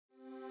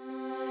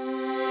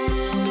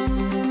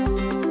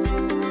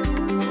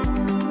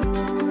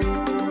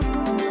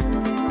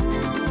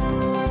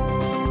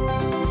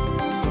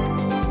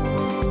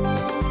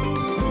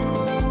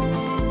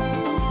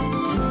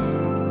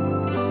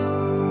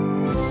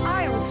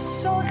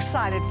so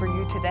excited for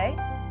you today.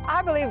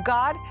 I believe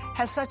God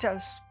has such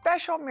a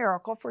special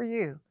miracle for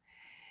you.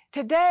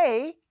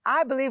 Today,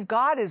 I believe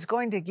God is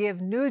going to give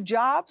new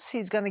jobs.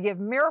 He's going to give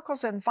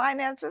miracles in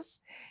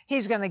finances.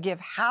 He's going to give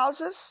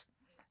houses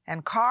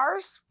and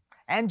cars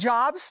and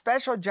jobs,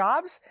 special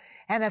jobs.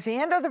 And at the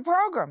end of the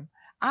program,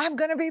 I'm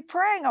going to be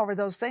praying over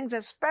those things,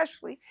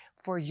 especially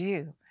for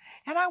you.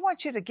 And I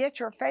want you to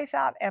get your faith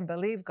out and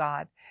believe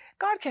God.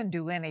 God can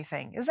do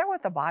anything. Is that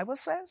what the Bible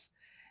says?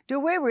 Do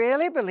we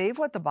really believe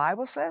what the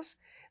Bible says?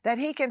 That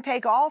He can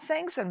take all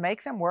things and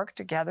make them work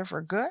together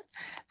for good?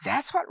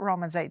 That's what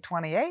Romans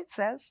 8:28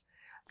 says.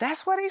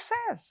 That's what He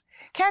says.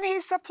 Can He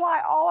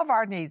supply all of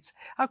our needs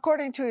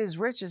according to His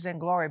riches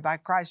and glory by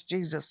Christ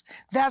Jesus?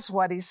 That's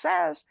what He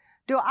says.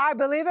 Do I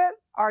believe it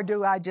or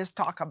do I just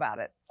talk about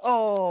it?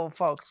 Oh,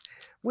 folks,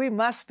 we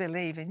must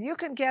believe. And you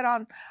can get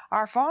on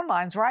our phone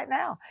lines right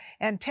now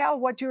and tell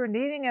what you're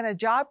needing in a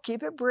job.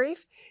 Keep it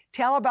brief.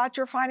 Tell about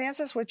your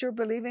finances, what you're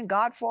believing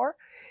God for.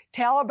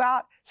 Tell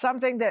about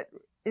something that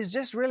is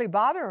just really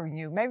bothering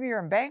you. Maybe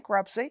you're in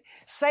bankruptcy.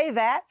 Say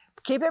that.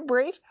 Keep it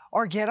brief,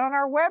 or get on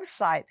our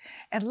website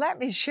and let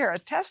me share a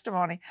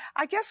testimony.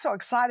 I get so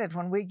excited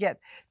when we get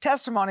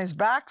testimonies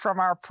back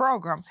from our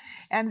program.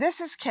 And this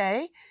is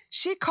Kay.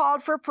 She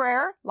called for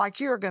prayer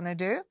like you're going to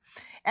do.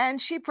 And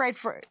she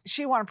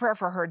wanted prayer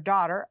for her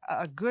daughter,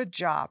 a good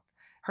job.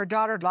 Her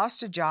daughter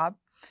lost a job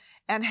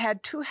and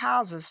had 2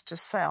 houses to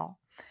sell.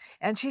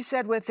 And she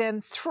said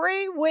within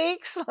 3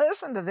 weeks,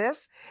 listen to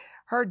this,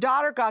 her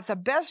daughter got the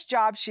best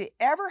job she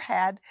ever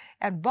had,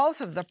 and both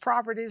of the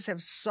properties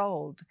have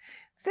sold.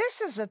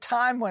 This is a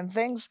time when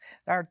things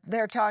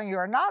they're telling you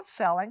are not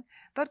selling,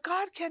 but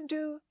God can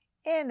do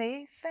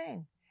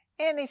anything,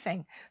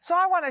 anything. So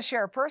I want to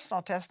share a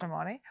personal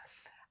testimony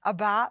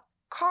about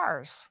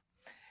cars.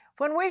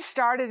 When we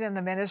started in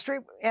the ministry,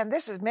 and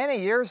this is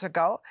many years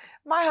ago,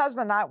 my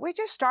husband and I, we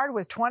just started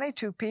with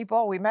 22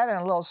 people. We met in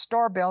a little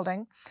store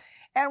building,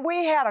 and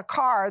we had a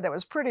car that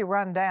was pretty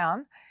run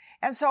down.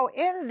 And so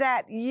in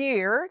that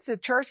year, the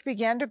church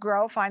began to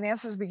grow,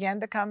 finances began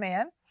to come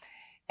in,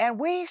 and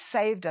we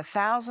saved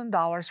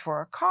 $1,000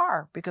 for a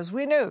car because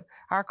we knew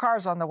our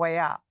car's on the way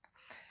out.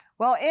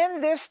 Well,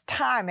 in this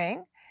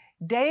timing,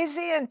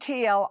 Daisy and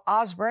T.L.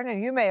 Osborne,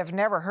 and you may have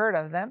never heard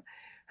of them,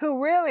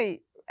 who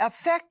really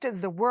affected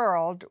the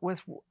world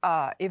with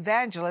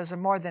evangelism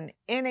more than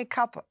any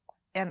couple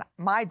in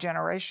my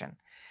generation.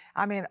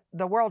 I mean,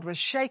 the world was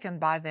shaken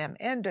by them.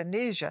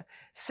 Indonesia,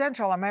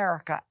 Central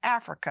America,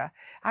 Africa.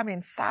 I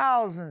mean,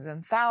 thousands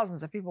and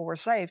thousands of people were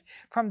saved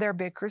from their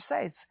big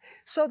crusades.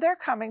 So they're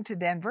coming to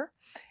Denver,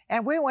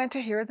 and we went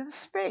to hear them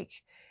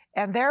speak.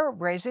 And they're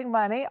raising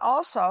money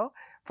also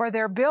for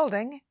their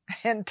building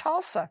in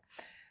Tulsa.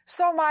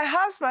 So my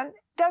husband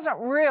doesn't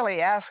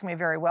really ask me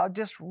very well,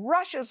 just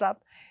rushes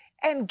up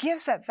and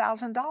gives that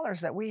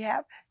 $1,000 that we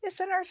have. It's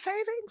in our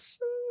savings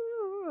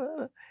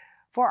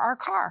for our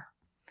car.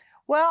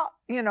 Well,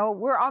 you know,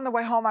 we're on the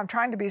way home. I'm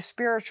trying to be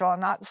spiritual and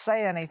not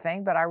say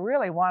anything, but I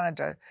really wanted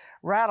to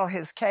rattle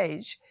his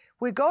cage.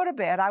 We go to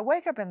bed. I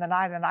wake up in the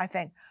night and I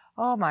think,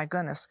 oh my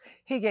goodness,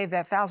 he gave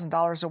that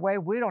 $1,000 away.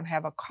 We don't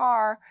have a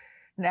car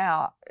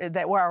now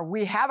where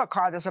we have a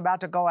car that's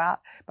about to go out,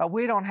 but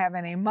we don't have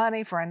any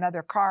money for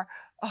another car.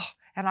 Oh,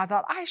 and I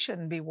thought I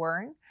shouldn't be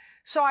worrying.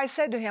 So I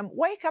said to him,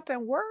 wake up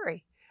and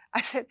worry.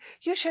 I said,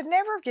 you should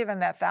never have given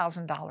that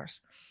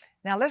 $1,000.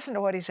 Now listen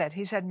to what he said.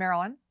 He said,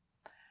 Marilyn,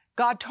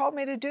 God told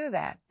me to do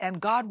that,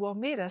 and God will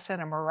meet us in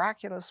a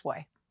miraculous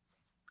way.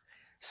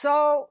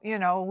 So, you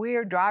know, we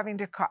are driving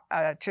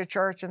to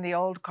church in the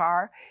old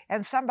car,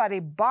 and somebody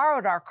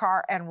borrowed our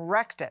car and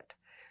wrecked it.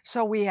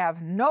 So we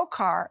have no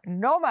car,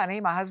 no money.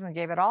 My husband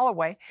gave it all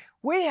away.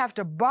 We have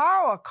to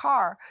borrow a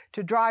car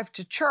to drive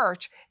to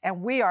church,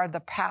 and we are the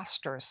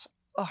pastors.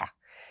 Ugh.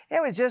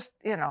 It was just,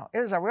 you know, it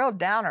was a real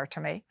downer to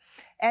me.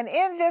 And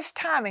in this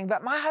timing,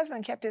 but my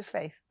husband kept his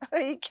faith.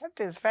 He kept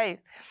his faith.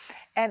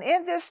 And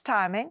in this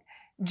timing,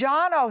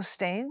 John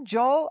Osteen,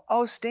 Joel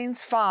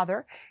Osteen's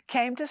father,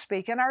 came to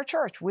speak in our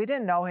church. We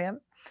didn't know him.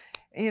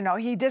 You know,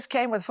 he just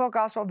came with Full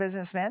Gospel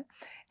Businessmen.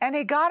 And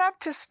he got up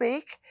to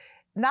speak,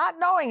 not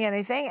knowing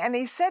anything. And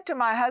he said to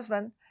my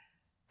husband,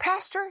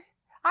 Pastor,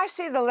 I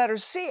see the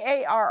letters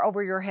C-A-R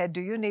over your head.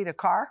 Do you need a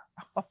car?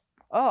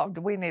 Oh,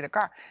 do we need a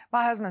car?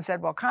 My husband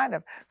said, well, kind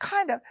of.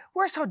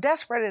 We're so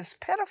desperate, it's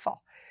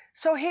pitiful.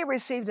 So he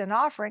received an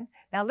offering.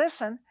 Now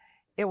listen,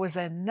 it was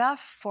enough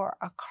for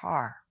a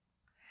car.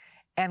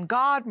 And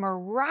God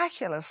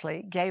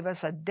miraculously gave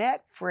us a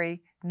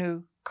debt-free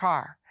new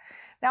car.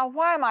 Now,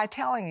 why am I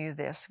telling you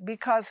this?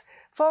 Because,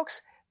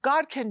 folks,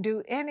 God can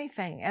do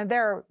anything. And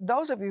there are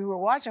those of you who are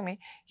watching me,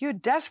 you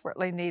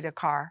desperately need a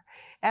car.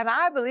 And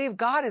I believe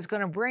God is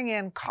going to bring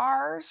in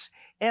cars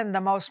in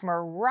the most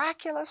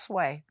miraculous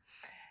way.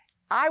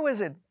 I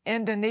was in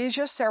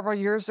Indonesia several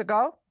years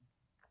ago,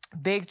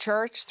 big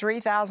church,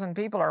 3,000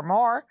 people or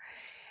more,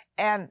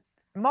 and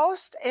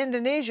most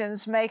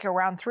Indonesians make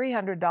around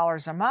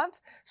 $300 a month,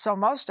 so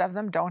most of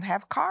them don't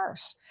have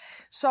cars.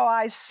 So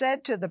I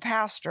said to the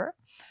pastor,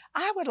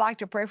 I would like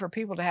to pray for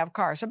people to have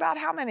cars. About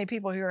how many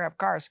people here have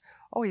cars?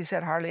 Oh, he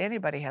said, hardly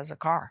anybody has a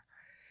car.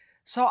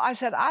 So I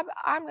said,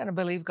 I'm going to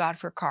believe God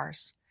for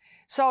cars.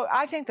 So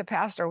I think the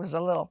pastor was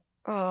a little,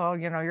 oh,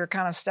 you're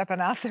kind of stepping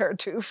out there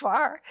too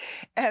far.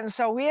 And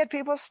so we had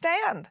people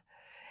stand.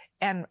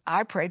 And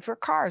I prayed for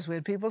cars. We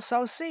had people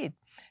sow seed.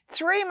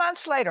 3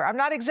 months later, I'm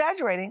not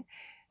exaggerating,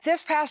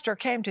 this pastor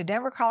came to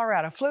Denver,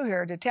 Colorado, flew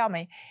here to tell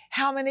me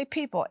how many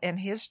people in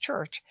his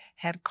church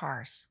had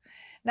cars.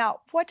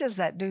 Now, what does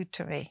that do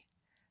to me?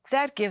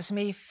 That gives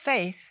me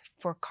faith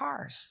for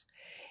cars.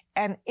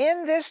 And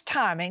in this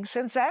timing,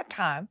 since that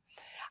time,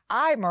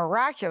 I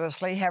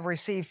miraculously have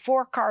received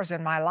 4 cars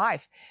in my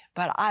life,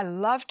 but I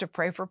love to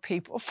pray for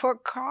people for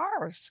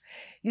cars.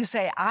 You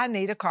say, I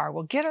need a car.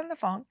 Well, get on the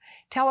phone.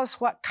 Tell us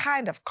what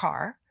kind of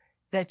car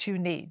that you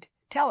need.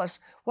 Tell us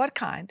what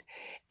kind,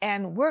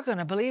 and we're going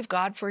to believe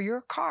God for your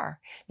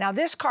car. Now,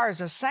 this car is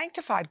a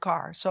sanctified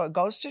car, so it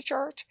goes to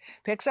church,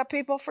 picks up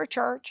people for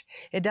church.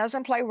 It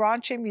doesn't play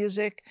raunchy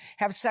music,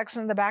 have sex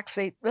in the back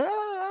seat.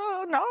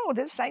 Oh, no,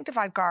 this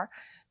sanctified car.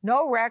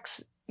 No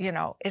wrecks,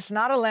 it's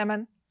not a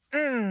lemon.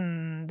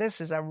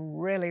 This is a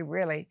really,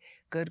 really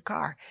good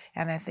car.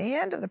 And at the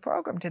end of the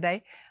program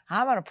today,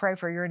 I'm going to pray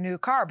for your new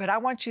car, but I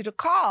want you to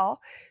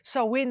call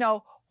so we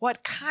know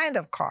what kind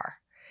of car.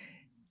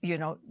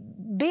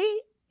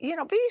 Be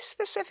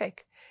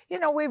specific.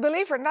 We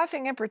believe for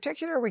nothing in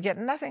particular. We get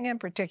nothing in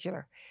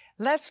particular.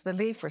 Let's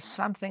believe for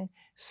something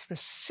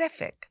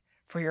specific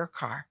for your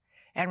car.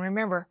 And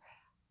remember,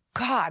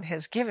 God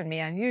has given me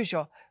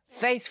unusual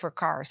faith for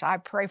cars. I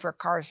pray for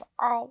cars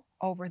all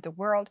over the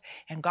world,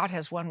 and God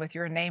has one with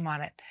your name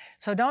on it.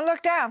 So don't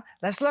look down.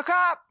 Let's look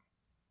up.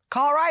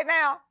 Call right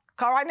now.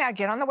 Call right now.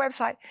 Get on the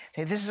website.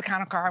 Say, this is the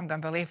kind of car I'm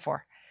going to believe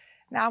for.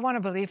 Now, I want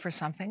to believe for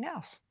something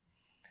else.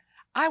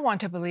 I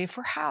want to believe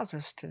for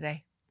houses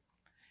today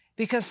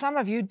because some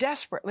of you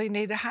desperately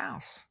need a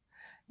house.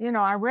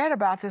 I read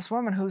about this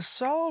woman who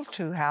sold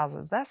 2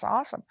 houses. That's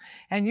awesome.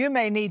 And you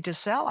may need to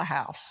sell a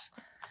house.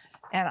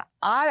 And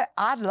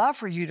I'd love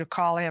for you to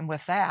call in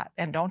with that.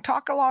 And don't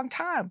talk a long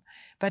time,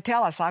 but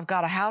tell us, I've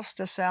got a house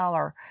to sell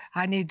or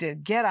I need to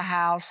get a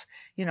house.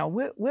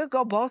 We'll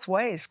go both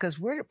ways because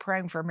we're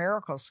praying for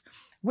miracles.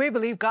 We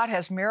believe God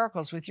has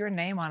miracles with your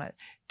name on it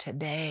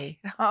today.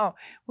 Oh,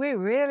 we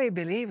really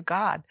believe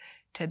God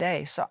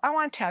today. So I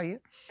want to tell you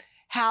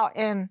how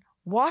in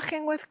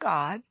walking with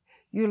God,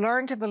 you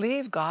learn to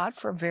believe God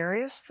for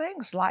various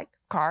things like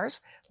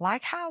cars,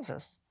 like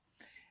houses.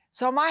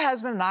 So my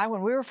husband and I,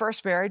 when we were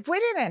first married, we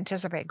didn't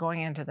anticipate going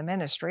into the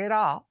ministry at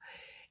all.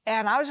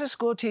 And I was a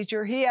school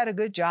teacher. He had a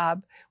good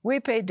job. We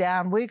paid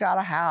down. We got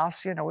a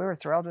house. We were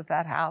thrilled with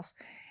that house.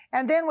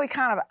 And then we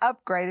kind of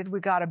upgraded. We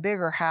got a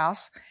bigger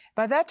house.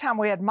 By that time,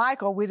 we had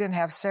Michael. We didn't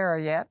have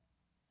Sarah yet.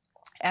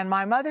 And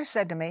my mother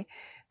said to me,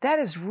 that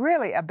is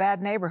really a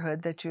bad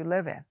neighborhood that you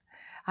live in.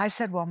 I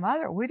said, well,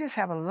 Mother, we just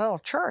have a little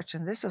church,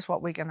 and this is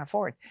what we can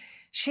afford.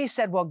 She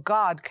said, well,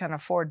 God can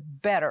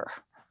afford better.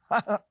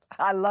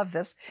 I love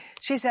this.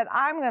 She said,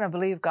 I'm going to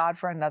believe God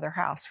for another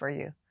house for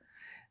you.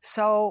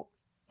 So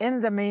in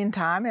the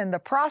meantime, in the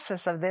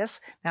process of this,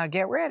 now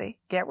get ready,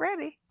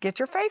 get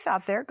your faith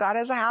out there. God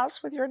has a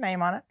house with your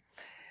name on it.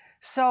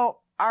 So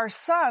our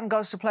son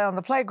goes to play on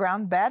the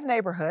playground, bad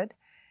neighborhood,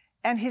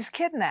 and he's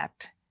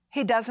kidnapped.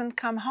 He doesn't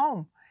come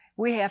home.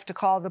 We have to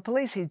call the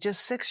police. He's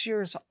just 6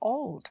 years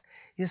old.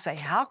 You say,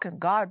 how can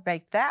God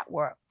make that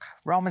work?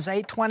 Romans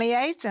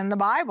 8:28's in the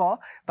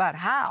Bible, but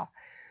how?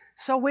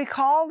 So we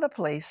call the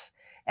police,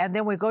 and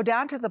then we go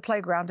down to the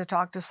playground to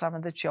talk to some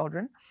of the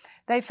children.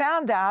 They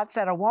found out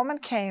that a woman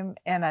came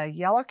in a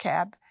yellow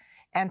cab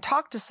and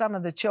talked to some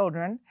of the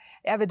children,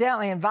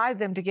 evidently invited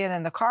them to get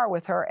in the car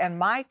with her, and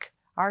Mike,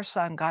 our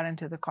son, got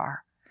into the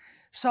car.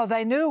 So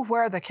they knew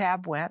where the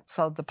cab went,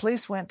 so the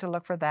police went to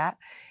look for that.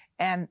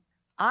 And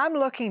I'm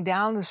looking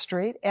down the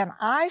street, and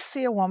I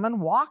see a woman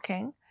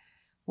walking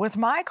with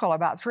Michael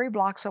about 3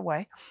 blocks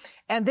away.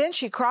 And then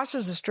she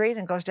crosses the street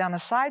and goes down a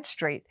side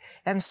street.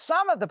 And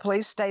some of the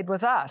police stayed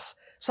with us.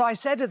 So I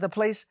said to the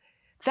police,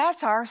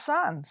 that's our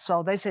son.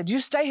 So they said, you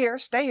stay here,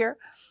 stay here.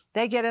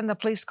 They get in the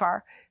police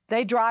car.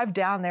 They drive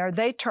down there.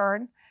 They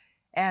turn.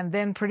 And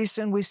then pretty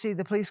soon we see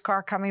the police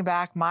car coming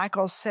back.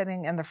 Michael's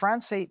sitting in the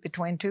front seat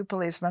between 2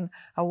 policemen,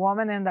 a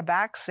woman in the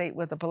back seat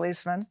with a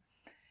policeman.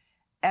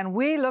 And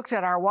we looked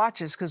at our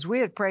watches because we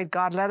had prayed,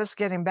 God, let us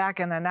get him back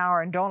in an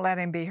hour and don't let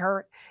him be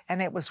hurt.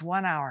 And it was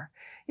 1 hour.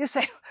 You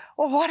say,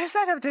 well, what does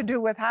that have to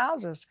do with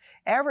houses?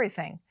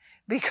 Everything.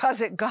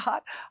 Because it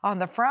got on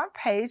the front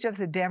page of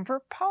the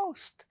Denver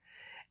Post.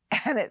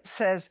 And it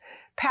says,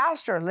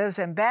 pastor lives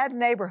in bad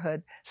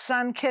neighborhood,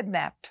 son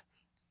kidnapped.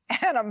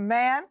 And a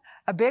man,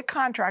 a big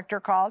contractor,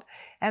 called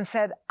and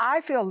said, I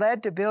feel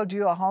led to build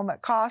you a home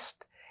at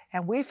cost.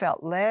 And we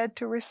felt led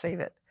to receive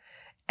it.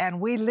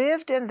 And we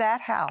lived in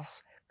that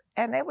house.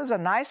 And it was a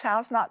nice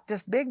house, not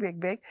just big.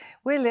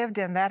 We lived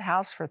in that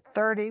house for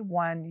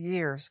 31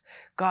 years.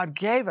 God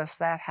gave us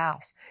that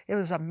house. It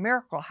was a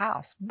miracle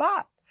house,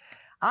 but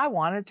I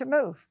wanted to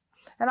move.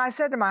 And I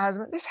said to my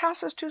husband, this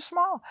house is too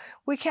small.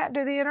 We can't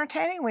do the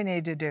entertaining we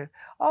need to do.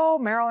 Oh,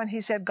 Marilyn, he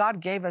said, God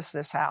gave us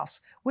this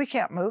house. We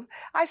can't move.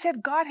 I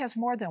said, God has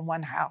more than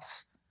one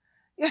house,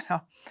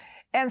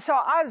 And so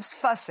I was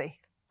fussy.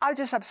 I was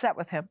just upset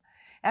with him.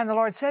 And the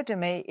Lord said to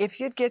me, if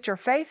you'd get your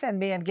faith in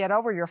me and get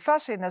over your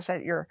fussiness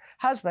at your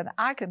husband,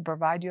 I could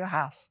provide you a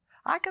house.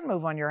 I can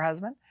move on your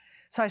husband.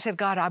 So I said,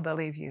 God, I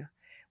believe you.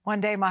 One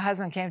day my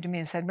husband came to me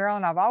and said,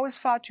 Marilyn, I've always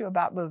fought you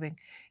about moving.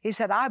 He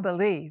said, I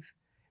believe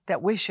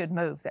that we should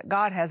move, that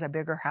God has a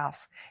bigger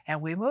house.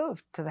 And we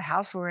moved to the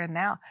house we're in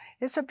now.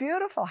 It's a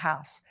beautiful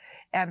house.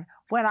 And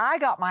when I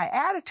got my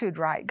attitude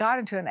right, got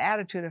into an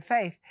attitude of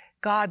faith,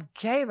 God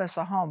gave us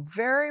a home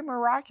very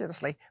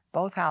miraculously,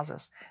 both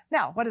houses.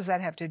 Now, what does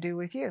that have to do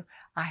with you?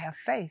 I have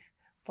faith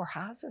for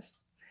houses.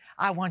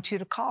 I want you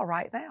to call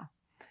right now.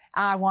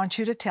 I want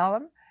you to tell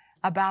them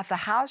about the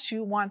house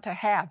you want to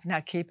have. Now,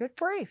 keep it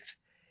brief.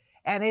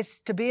 And it's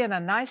to be in a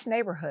nice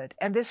neighborhood.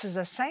 And this is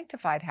a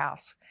sanctified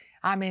house.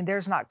 I mean,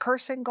 there's not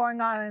cursing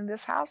going on in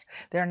this house.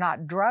 There are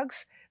not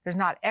drugs. There's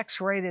not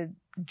X-rated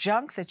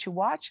junk that you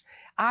watch.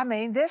 I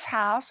mean, this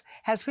house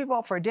has people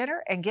up for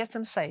dinner and gets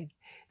them saved.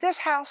 This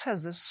house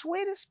has the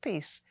sweetest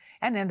peace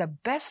and in the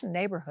best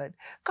neighborhood.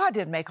 God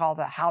didn't make all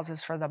the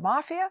houses for the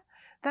mafia.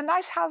 The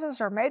nice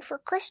houses are made for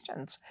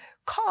Christians.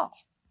 Call.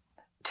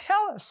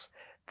 Tell us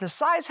the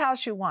size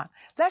house you want.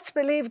 Let's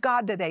believe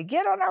God today.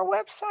 Get on our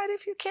website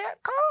if you can't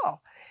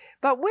call.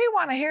 But we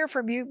want to hear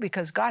from you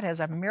because God has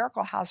a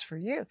miracle house for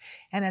you.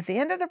 And at the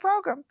end of the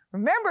program,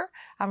 remember,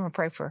 I'm going to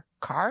pray for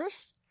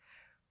cars,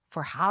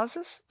 for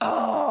houses,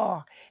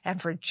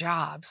 and for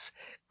jobs.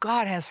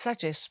 God has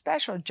such a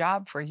special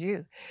job for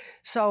you.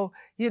 So,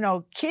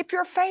 keep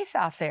your faith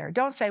out there.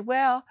 Don't say,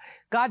 well,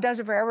 God does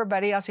it for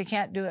everybody else. He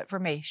can't do it for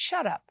me.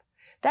 Shut up.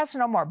 That's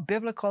no more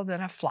biblical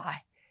than a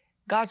fly.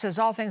 God says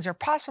all things are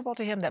possible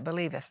to him that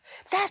believeth.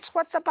 That's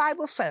what the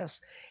Bible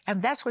says.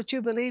 And that's what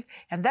you believe.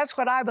 And that's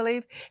what I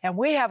believe. And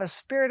we have a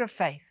spirit of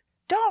faith,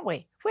 don't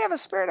we? We have a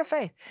spirit of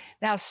faith.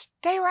 Now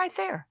stay right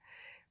there,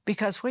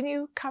 because when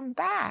you come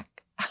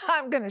back,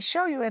 I'm going to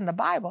show you in the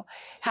Bible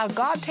how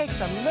God takes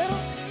a little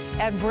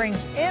and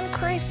brings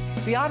increase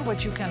beyond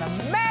what you can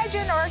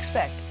imagine or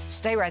expect.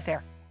 Stay right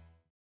there.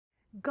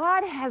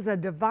 God has a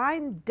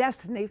divine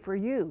destiny for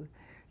you.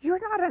 You're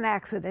not an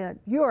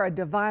accident. You're a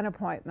divine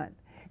appointment.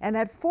 And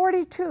at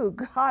 42,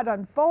 God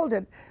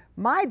unfolded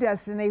my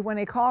destiny when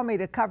he called me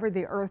to cover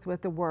the earth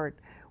with the Word.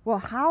 Well,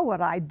 how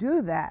would I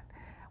do that?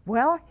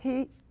 Well,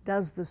 he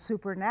does the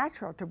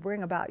supernatural to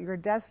bring about your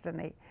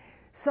destiny.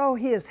 So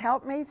he has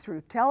helped me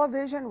through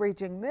television,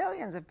 reaching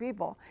millions of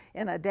people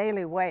in a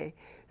daily way,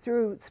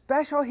 through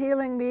special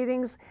healing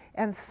meetings,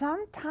 and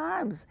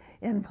sometimes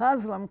in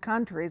Muslim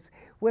countries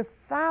with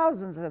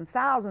thousands and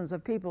thousands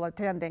of people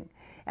attending.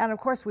 And of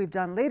course, we've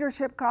done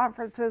leadership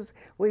conferences,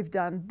 we've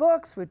done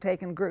books, we've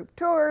taken group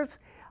tours,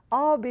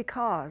 all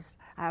because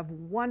I have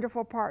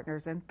wonderful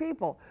partners and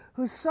people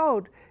who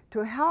sowed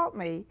to help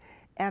me.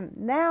 And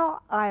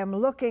now I am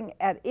looking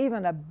at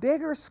even a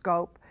bigger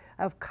scope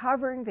of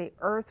covering the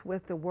earth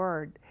with the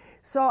Word.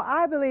 So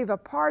I believe a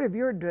part of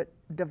your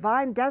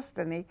divine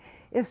destiny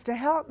is to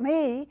help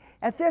me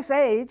at this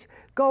age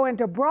go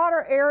into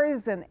broader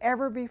areas than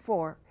ever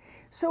before.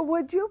 So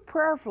would you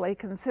prayerfully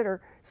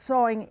consider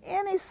sowing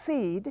any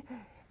seed,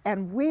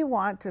 and we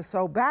want to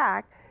sow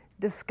back,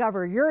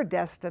 discover your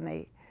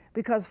destiny.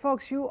 Because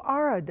folks, you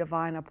are a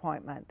divine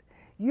appointment.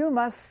 You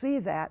must see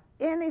that,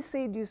 any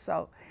seed you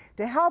sow,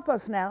 to help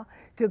us now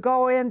to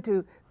go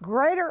into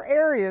greater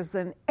areas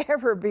than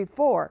ever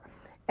before.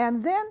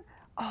 And then,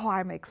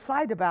 I'm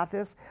excited about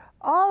this.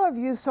 All of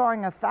you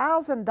sowing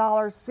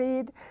 $1,000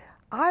 seed,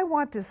 I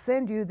want to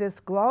send you this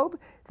globe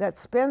that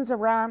spins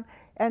around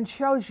and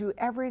shows you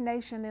every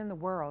nation in the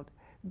world.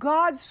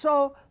 God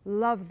so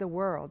loved the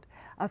world.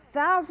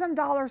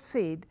 $1,000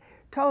 seed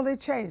totally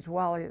changed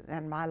Wally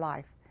and my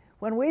life.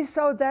 When we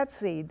sowed that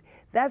seed,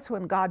 that's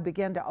when God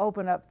began to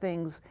open up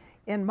things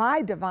in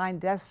my divine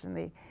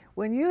destiny.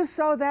 When you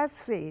sow that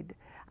seed,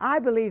 I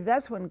believe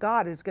that's when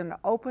God is going to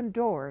open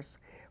doors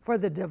for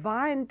the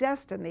divine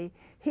destiny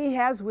he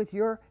has with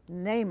your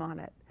name on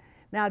it.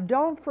 Now,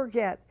 don't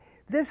forget,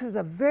 this is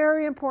a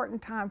very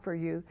important time for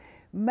you.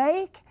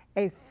 Make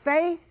a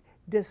faith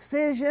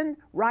decision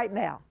right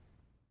now.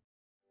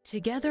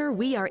 Together,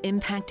 we are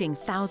impacting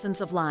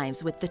thousands of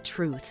lives with the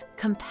truth,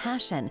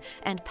 compassion,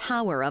 and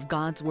power of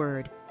God's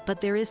Word.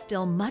 But there is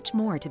still much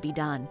more to be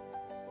done.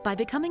 By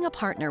becoming a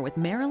partner with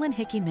Marilyn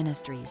Hickey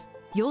Ministries,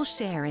 you'll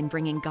share in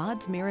bringing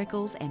God's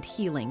miracles and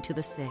healing to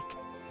the sick,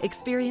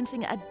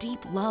 experiencing a deep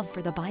love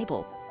for the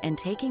Bible, and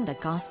taking the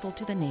gospel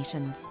to the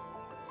nations.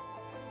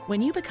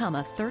 When you become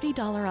a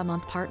 $30 a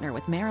month partner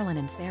with Marilyn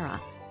and Sarah,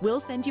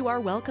 we'll send you our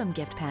welcome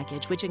gift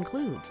package, which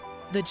includes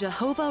the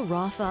Jehovah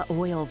Rapha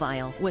oil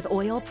vial with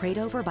oil prayed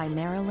over by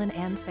Marilyn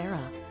and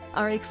Sarah,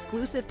 our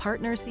exclusive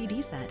partner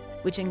CD set,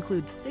 which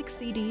includes 6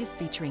 CDs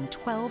featuring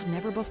 12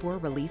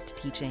 never-before-released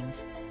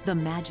teachings, the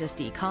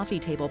Majesty coffee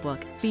table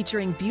book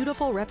featuring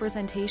beautiful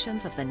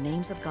representations of the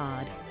names of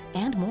God,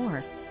 and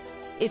more.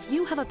 If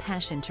you have a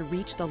passion to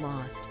reach the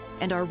lost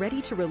and are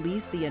ready to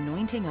release the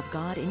anointing of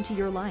God into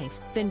your life,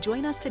 then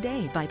join us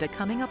today by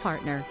becoming a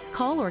partner.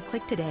 Call or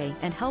click today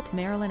and help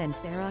Marilyn and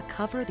Sarah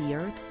cover the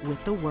earth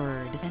with the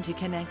Word and to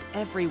connect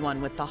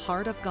everyone with the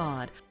heart of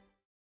God.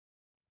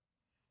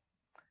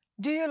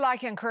 Do you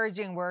like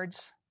encouraging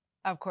words?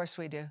 Of course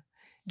we do.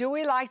 Do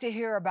we like to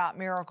hear about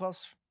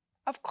miracles?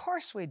 Of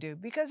course we do,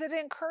 because it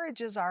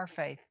encourages our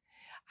faith.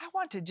 I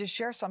want to just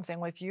share something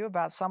with you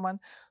about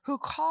someone who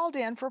called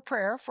in for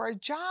prayer for a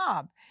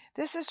job.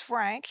 This is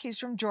Frank. He's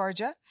from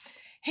Georgia.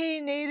 He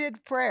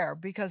needed prayer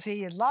because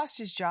he had lost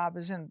his job,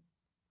 was in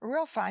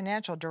real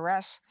financial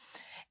duress.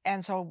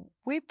 And so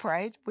we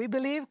prayed. We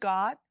believe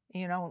God.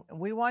 You know,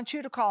 we want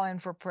you to call in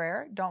for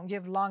prayer. Don't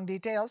give long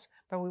details,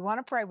 but we want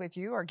to pray with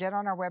you, or get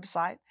on our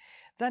website.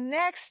 The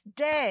next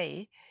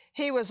day,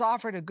 he was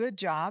offered a good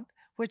job,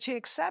 which he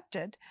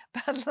accepted.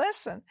 But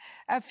listen,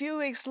 a few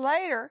weeks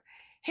later,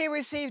 he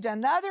received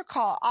another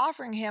call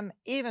offering him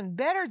even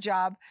better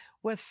job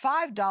with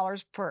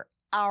 $5 per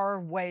hour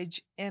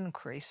wage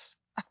increase.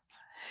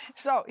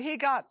 So he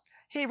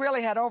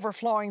really had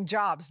overflowing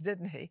jobs,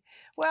 didn't he?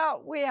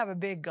 Well, we have a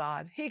big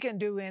God. He can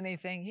do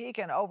anything. He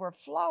can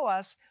overflow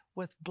us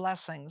with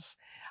blessings.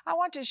 I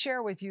want to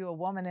share with you a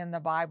woman in the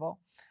Bible,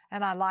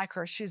 and I like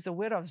her. She's the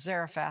widow of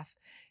Zarephath.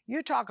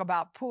 You talk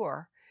about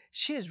poor.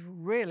 She's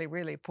really,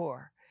 really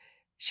poor.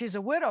 She's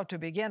a widow to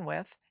begin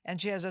with, and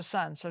she has a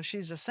son. So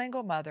she's a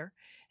single mother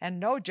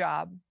and no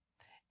job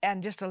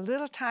and just a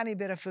little tiny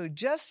bit of food,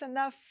 just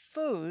enough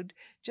food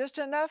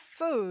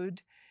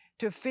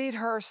to feed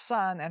her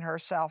son and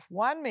herself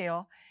one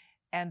meal,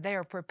 and they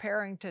are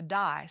preparing to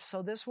die.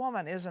 So this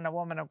woman isn't a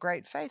woman of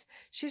great faith.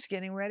 She's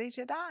getting ready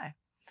to die.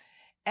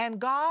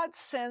 And God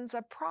sends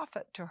a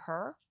prophet to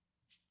her,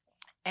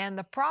 and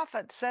the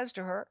prophet says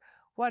to her,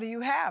 "What do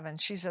you have?"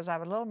 And she says, "I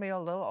have a little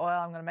meal, a little oil.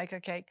 I'm going to make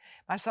a cake.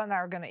 My son and I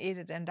are going to eat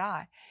it and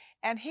die."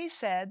 And he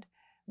said,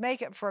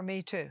 "Make it for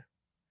me too."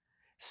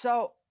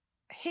 So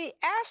he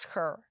asked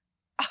her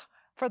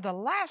for the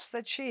last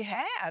that she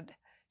had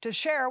to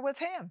share with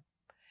him.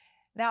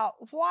 Now,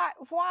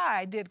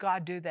 why did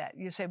God do that?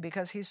 You say,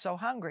 because he's so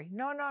hungry.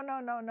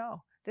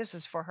 No. This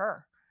is for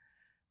her.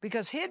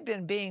 Because he'd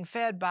been being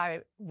fed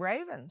by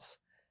ravens,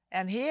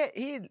 and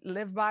he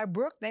lived by a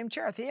brook named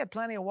Cherith. He had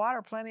plenty of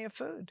water, plenty of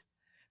food.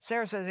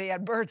 Sarah says he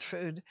had bird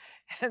food,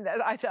 and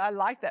I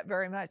like that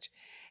very much.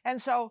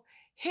 And so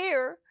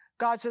here,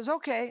 God says,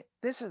 okay,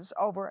 this is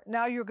over.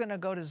 Now you're going to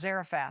go to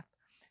Zarephath.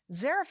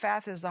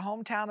 Zarephath is the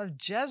hometown of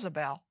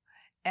Jezebel,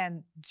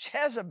 and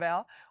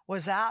Jezebel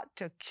was out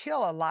to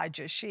kill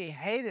Elijah. She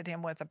hated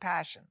him with a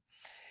passion.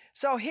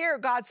 So here,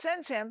 God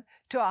sends him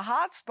to a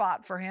hot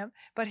spot for him,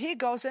 but he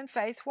goes in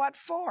faith. What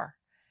for?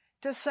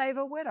 To save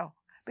a widow,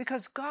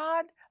 because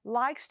God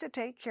likes to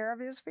take care of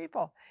his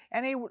people,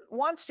 and he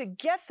wants to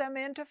get them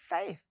into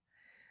faith.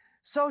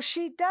 So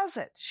she does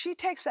it. She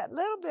takes that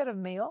little bit of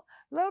meal,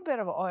 little bit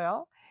of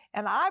oil,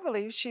 and I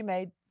believe she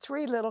made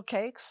 3 little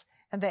cakes,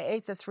 and they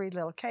ate the 3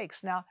 little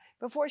cakes. Now,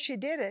 before she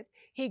did it,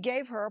 he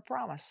gave her a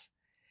promise.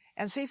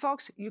 And see,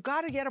 folks, you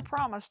got to get a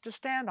promise to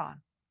stand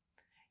on.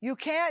 You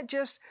can't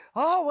just,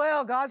 oh,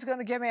 well, God's going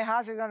to give me a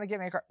house, he's going to give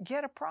me a car.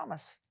 Get a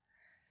promise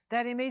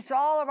that he meets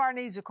all of our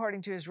needs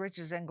according to his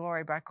riches and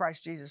glory by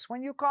Christ Jesus.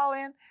 When you call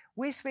in,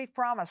 we speak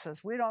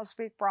promises. We don't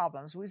speak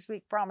problems. We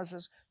speak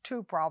promises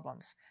to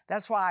problems.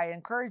 That's why I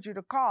encourage you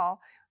to call.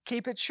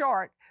 Keep it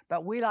short,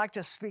 but we like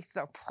to speak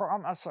the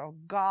promise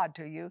of God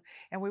to you,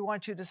 and we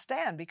want you to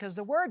stand because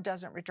the word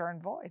doesn't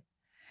return void.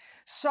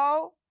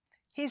 So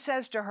he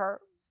says to her,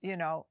 give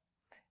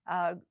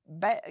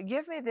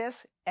me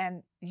this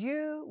and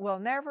you will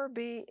never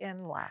be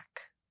in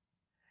lack.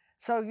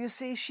 So you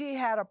see, she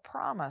had a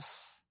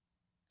promise.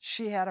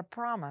 She had a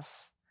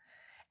promise,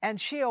 and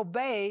she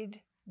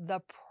obeyed the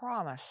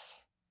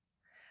promise.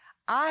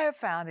 I have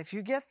found if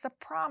you get the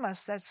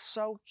promise, that's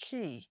so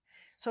key.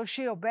 So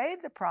she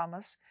obeyed the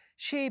promise.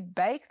 She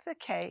baked the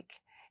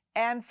cake,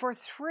 and for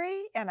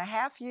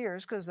 3.5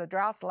 years, because the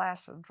drought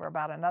lasted for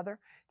about another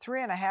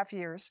 3.5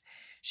 years,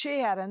 she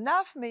had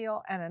enough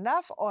meal and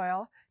enough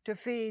oil to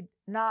feed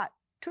not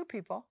 2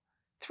 people,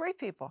 3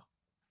 people,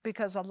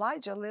 because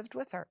Elijah lived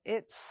with her.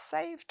 It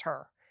saved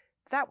her.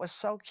 That was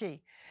so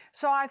key.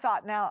 So I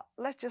thought, now,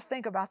 let's just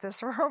think about this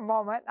for a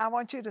moment. I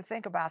want you to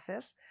think about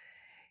this.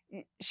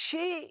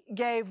 She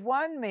gave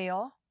 1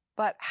 meal,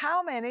 but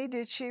how many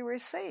did she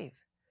receive?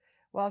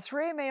 Well,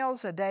 3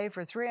 meals a day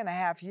for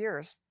 3.5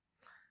 years.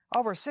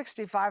 Over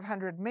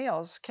 6,500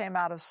 meals came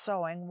out of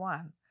sowing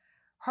 1.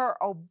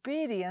 Her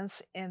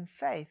obedience in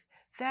faith,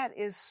 that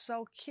is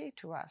so key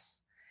to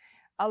us.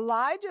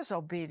 Elijah's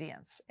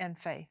obedience in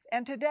faith.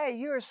 And today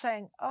you are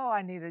saying, oh,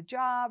 I need a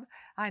job,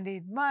 I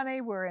need money,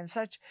 we're in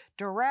such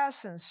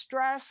duress and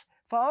stress.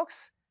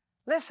 Folks,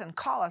 listen,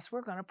 call us,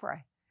 we're going to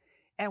pray.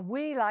 And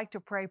we like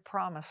to pray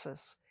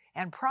promises.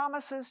 And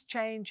promises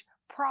change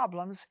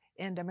problems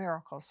into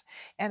miracles.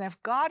 And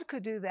if God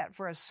could do that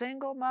for a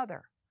single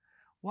mother,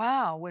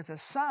 wow, with a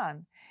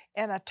son,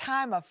 in a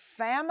time of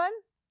famine,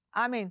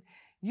 I mean,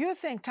 you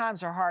think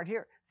times are hard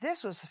here.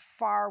 This was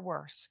far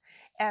worse.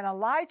 And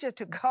Elijah,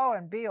 to go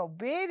and be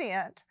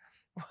obedient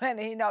when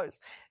he knows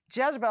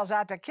Jezebel's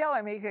out to kill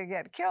him, he could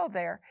get killed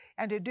there,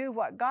 and to do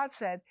what God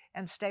said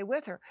and stay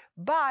with her.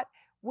 But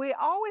we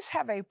always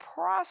have a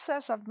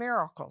process of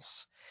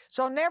miracles.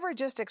 So never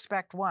just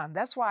expect one.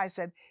 That's why I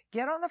said,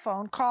 get on the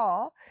phone,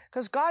 call,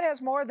 because God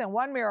has more than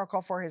one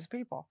miracle for his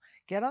people.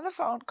 Get on the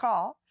phone,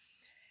 call,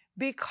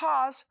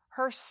 because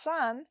her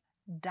son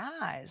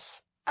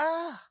dies.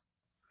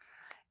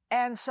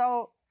 And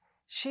so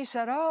she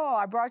said, oh,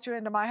 I brought you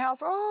into my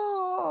house.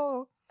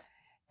 Oh.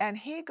 And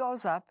he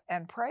goes up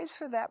and prays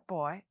for that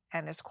boy,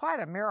 and it's quite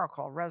a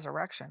miracle,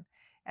 resurrection,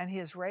 and he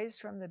is raised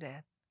from the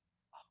dead.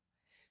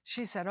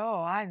 She said,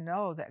 oh, I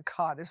know that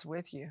God is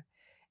with you.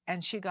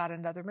 And she got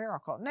another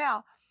miracle.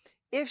 Now,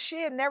 if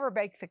she had never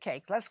baked the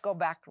cake, let's go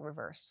back to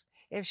reverse.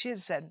 If she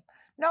had said,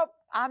 nope,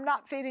 I'm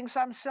not feeding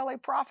some silly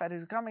prophet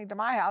who's coming to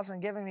my house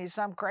and giving me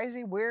some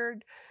crazy,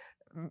 weird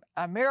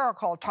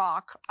miracle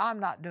talk, I'm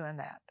not doing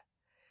that.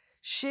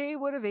 She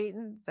would have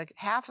eaten the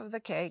half of the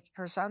cake,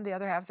 her son the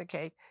other half of the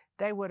cake,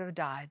 they would have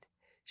died.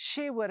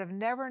 She would have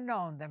never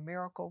known the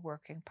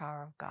miracle-working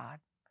power of God.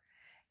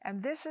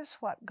 And this is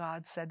what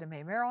God said to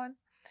me, Marilyn,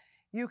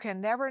 you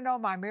can never know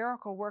my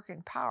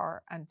miracle-working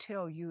power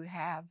until you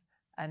have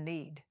a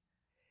need.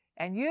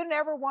 And you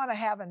never want to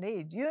have a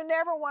need. You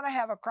never want to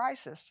have a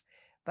crisis.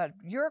 But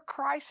your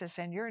crisis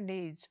and your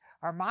needs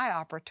are my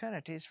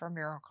opportunities for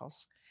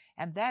miracles.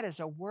 And that is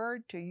a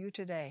word to you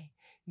today.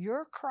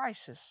 Your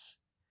crisis,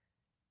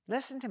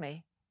 listen to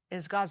me,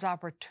 is God's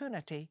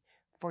opportunity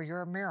for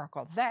your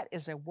miracle. That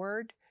is a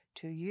word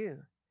to you.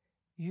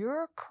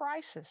 Your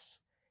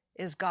crisis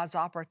is God's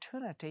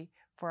opportunity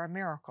for a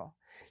miracle.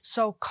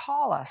 So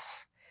call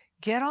us,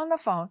 get on the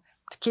phone,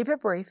 keep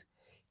it brief,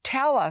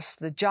 tell us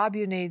the job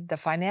you need, the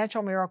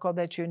financial miracle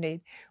that you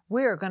need.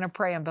 We are going to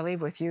pray and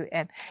believe with you.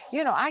 And,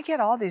 I get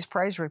all these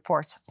praise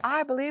reports.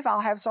 I believe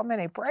I'll have so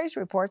many praise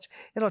reports,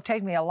 it'll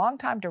take me a long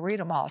time to read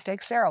them all. It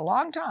takes Sarah a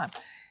long time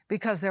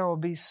because there will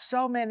be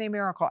so many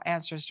miracle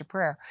answers to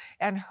prayer.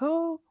 And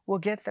who will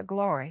get the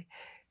glory?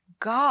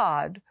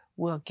 God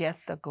will get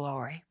the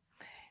glory.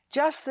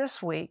 Just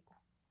this week,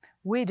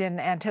 we didn't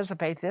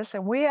anticipate this,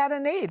 and we had a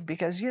need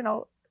because,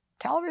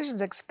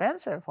 television's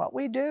expensive. What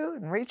we do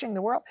in reaching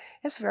the world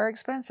is very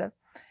expensive.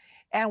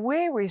 And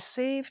we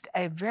received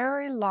a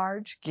very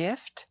large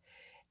gift,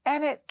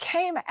 and it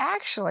came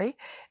actually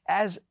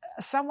as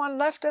someone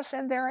left us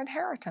in their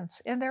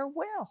inheritance, in their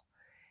will.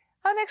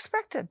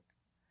 Unexpected.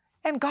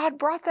 And God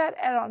brought that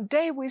at a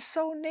day we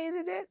so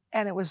needed it,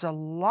 and it was a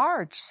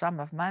large sum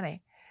of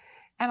money.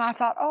 And I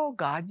thought, oh,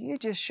 God, you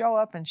just show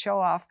up and show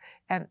off.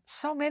 And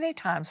so many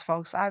times,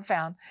 folks, I've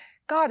found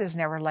God is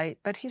never late,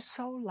 but he's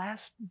so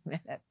last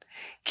minute.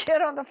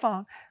 Get on the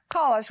phone,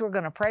 call us. We're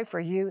going to pray for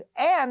you.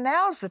 And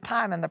now's the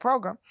time in the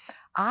program.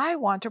 I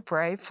want to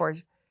pray for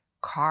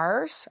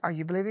cars. Are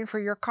you believing for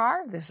your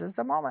car? This is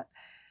the moment.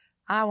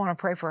 I want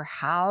to pray for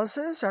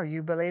houses. Are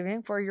you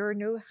believing for your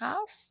new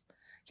house?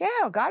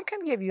 Yeah, God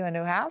can give you a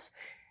new house.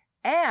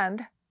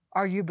 And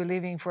are you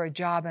believing for a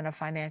job and a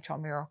financial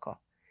miracle?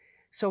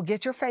 So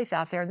get your faith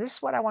out there. And this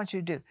is what I want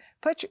you to do.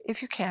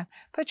 If you can,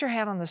 put your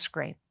hand on the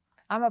screen.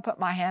 I'm going to put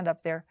my hand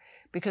up there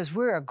because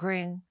we're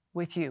agreeing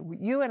with you.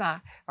 You and I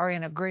are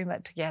in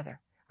agreement together.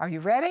 Are you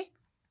ready?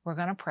 We're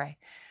going to pray.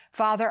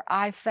 Father,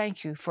 I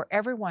thank you for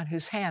everyone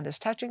whose hand is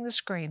touching the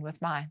screen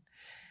with mine.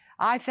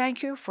 I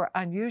thank you for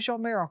unusual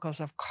miracles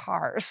of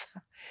cars.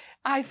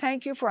 I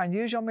thank you for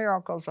unusual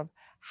miracles of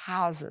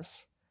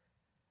houses.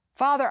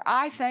 Father,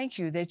 I thank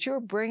you that you're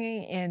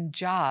bringing in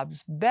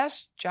jobs,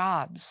 best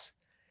jobs.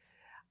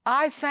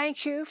 I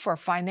thank you for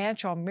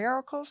financial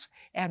miracles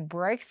and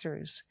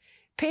breakthroughs.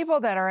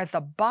 People that are at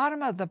the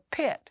bottom of the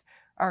pit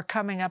are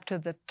coming up to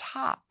the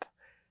top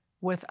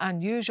with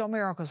unusual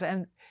miracles.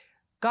 And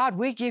God,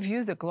 we give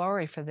you the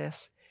glory for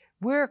this.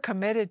 We're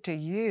committed to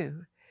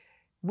you.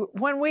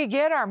 When we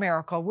get our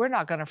miracle, we're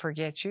not going to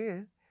forget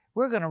you.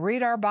 We're going to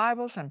read our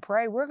Bibles and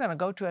pray. We're going to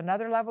go to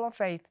another level of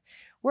faith.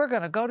 We're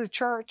going to go to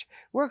church.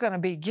 We're going to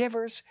be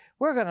givers.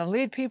 We're going to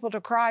lead people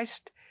to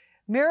Christ.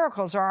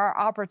 Miracles are our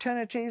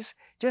opportunities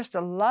just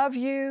to love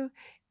you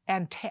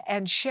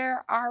and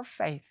share our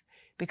faith.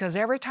 Because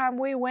every time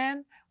we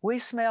win, we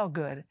smell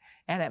good.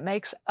 And it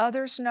makes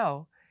others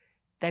know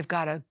they've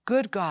got a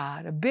good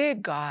God, a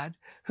big God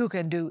who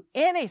can do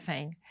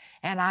anything.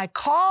 And I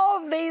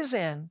call these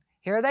in.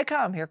 Here they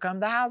come. Here come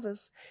the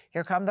houses.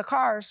 Here come the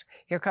cars.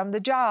 Here come the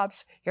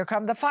jobs. Here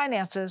come the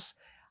finances.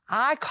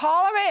 I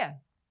call them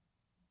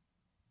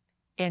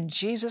in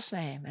Jesus'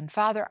 name. And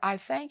Father, I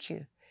thank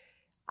you.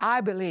 I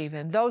believe,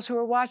 and those who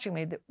are watching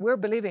me, that we're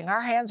believing.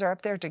 Our hands are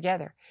up there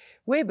together.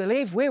 We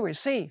believe, we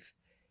receive.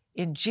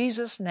 In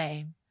Jesus'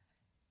 name,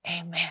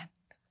 amen.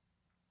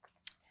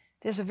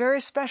 There's a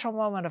very special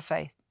moment of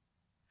faith.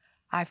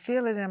 I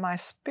feel it in my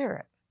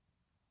spirit.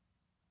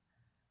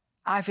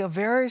 I feel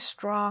very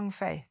strong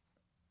faith.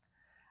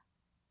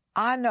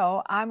 I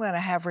know I'm going to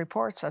have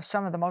reports of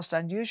some of the most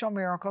unusual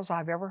miracles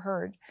I've ever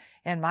heard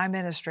in my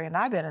ministry, and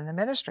I've been in the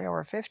ministry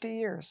over 50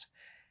 years.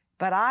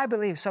 But I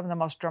believe some of the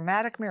most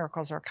dramatic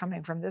miracles are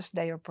coming from this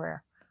day of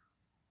prayer.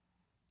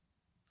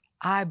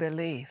 I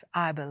believe.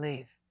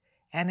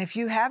 And if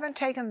you haven't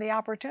taken the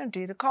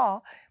opportunity to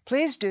call,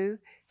 please do.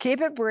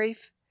 Keep it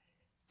brief.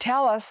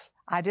 Tell us,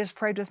 I just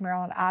prayed with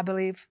Marilyn. I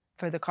believe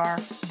for the car,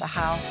 the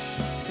house,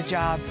 the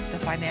job, the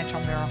financial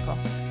miracle.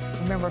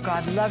 Remember,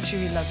 God loves you.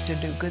 He loves to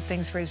do good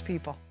things for His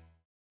people.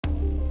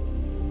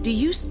 Do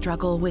you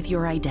struggle with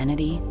your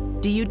identity?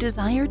 Do you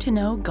desire to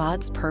know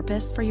God's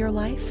purpose for your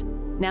life?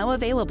 Now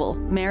available,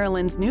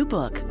 Marilyn's new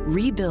book,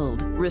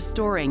 Rebuild,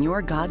 Restoring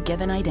Your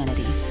God-Given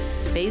Identity.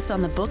 Based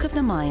on the book of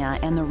Nehemiah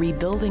and the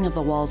rebuilding of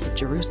the walls of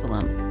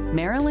Jerusalem,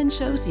 Marilyn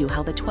shows you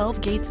how the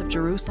 12 gates of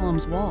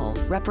Jerusalem's wall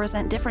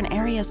represent different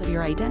areas of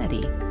your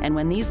identity and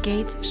when these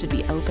gates should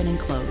be open and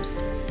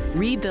closed.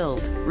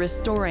 Rebuild,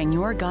 Restoring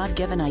Your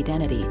God-Given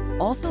Identity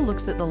also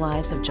looks at the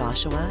lives of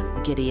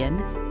Joshua,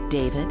 Gideon,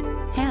 David,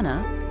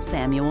 Hannah,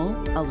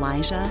 Samuel,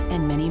 Elijah,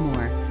 and many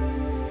more.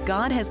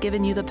 God has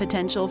given you the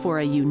potential for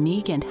a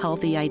unique and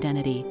healthy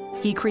identity.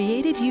 He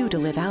created you to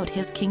live out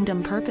His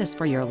kingdom purpose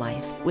for your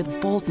life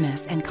with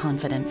boldness and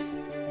confidence.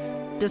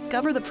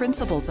 Discover the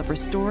principles of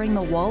restoring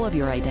the wall of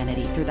your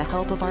identity through the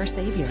help of our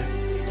Savior.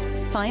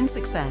 Find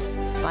success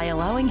by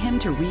allowing Him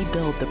to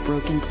rebuild the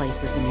broken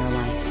places in your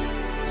life.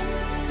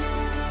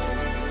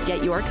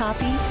 Get your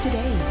copy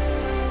today.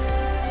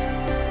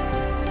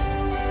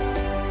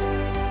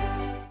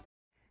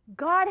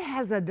 God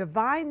has a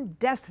divine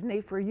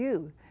destiny for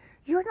you.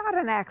 You're not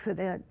an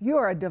accident.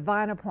 You're a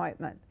divine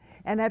appointment.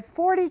 And at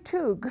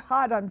 42,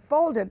 God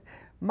unfolded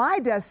my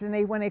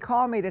destiny when He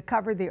called me to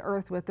cover the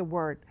earth with the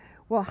Word.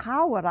 Well,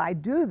 how would I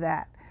do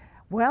that?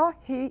 Well,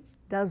 He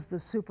does the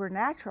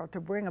supernatural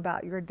to bring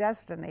about your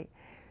destiny.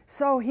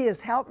 So He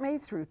has helped me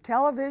through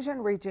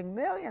television, reaching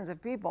millions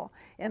of people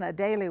in a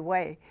daily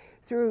way,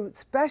 through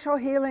special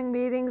healing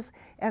meetings,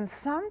 and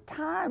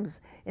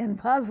sometimes in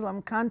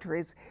Muslim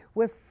countries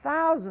with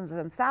thousands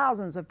and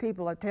thousands of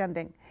people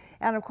attending.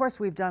 And of course,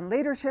 we've done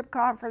leadership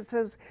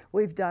conferences,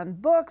 we've done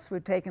books,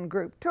 we've taken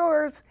group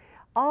tours,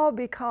 all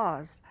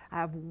because I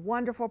have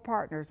wonderful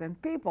partners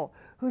and people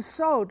who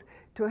sowed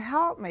to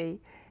help me.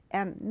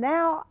 And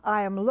now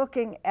I am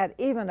looking at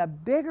even a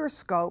bigger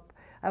scope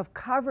of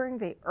covering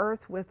the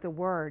earth with the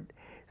Word.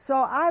 So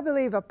I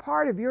believe a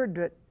part of your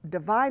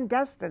divine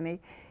destiny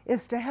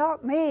is to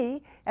help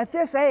me at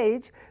this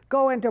age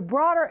go into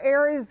broader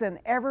areas than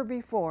ever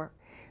before.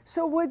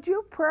 So would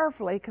you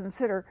prayerfully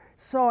consider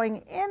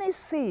sowing any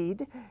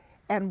seed,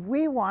 and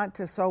we want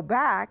to sow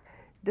back,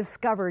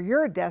 discover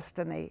your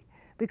destiny,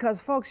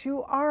 because folks,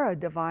 you are a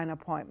divine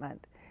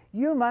appointment.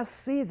 You must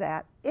see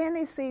that,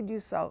 any seed you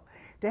sow,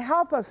 to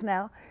help us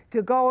now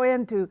to go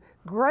into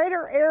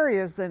greater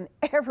areas than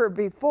ever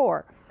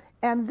before.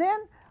 And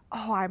then,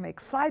 oh, I'm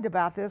excited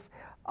about this.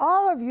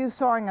 All of you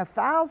sowing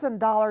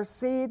 $1,000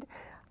 seed,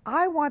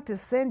 I want to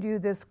send you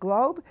this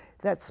globe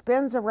that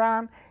spins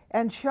around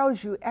and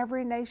shows you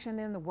every nation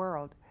in the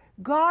world.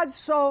 God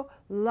so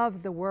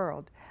loved the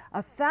world.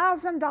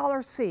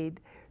 $1,000 seed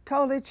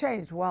totally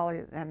changed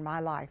Wally and my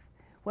life.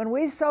 When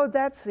we sowed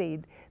that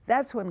seed,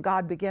 that's when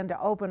God began to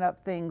open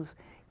up things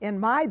in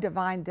my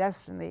divine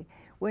destiny.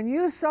 When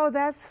you sow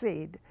that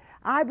seed,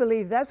 I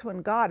believe that's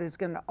when God is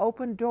going to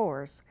open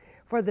doors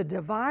for the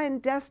divine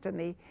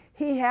destiny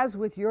He has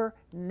with your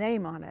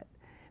name on it.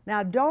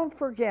 Now, don't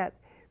forget,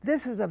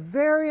 this is a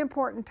very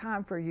important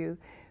time for you.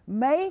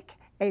 Make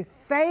a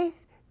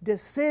faith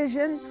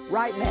decision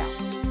right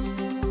now.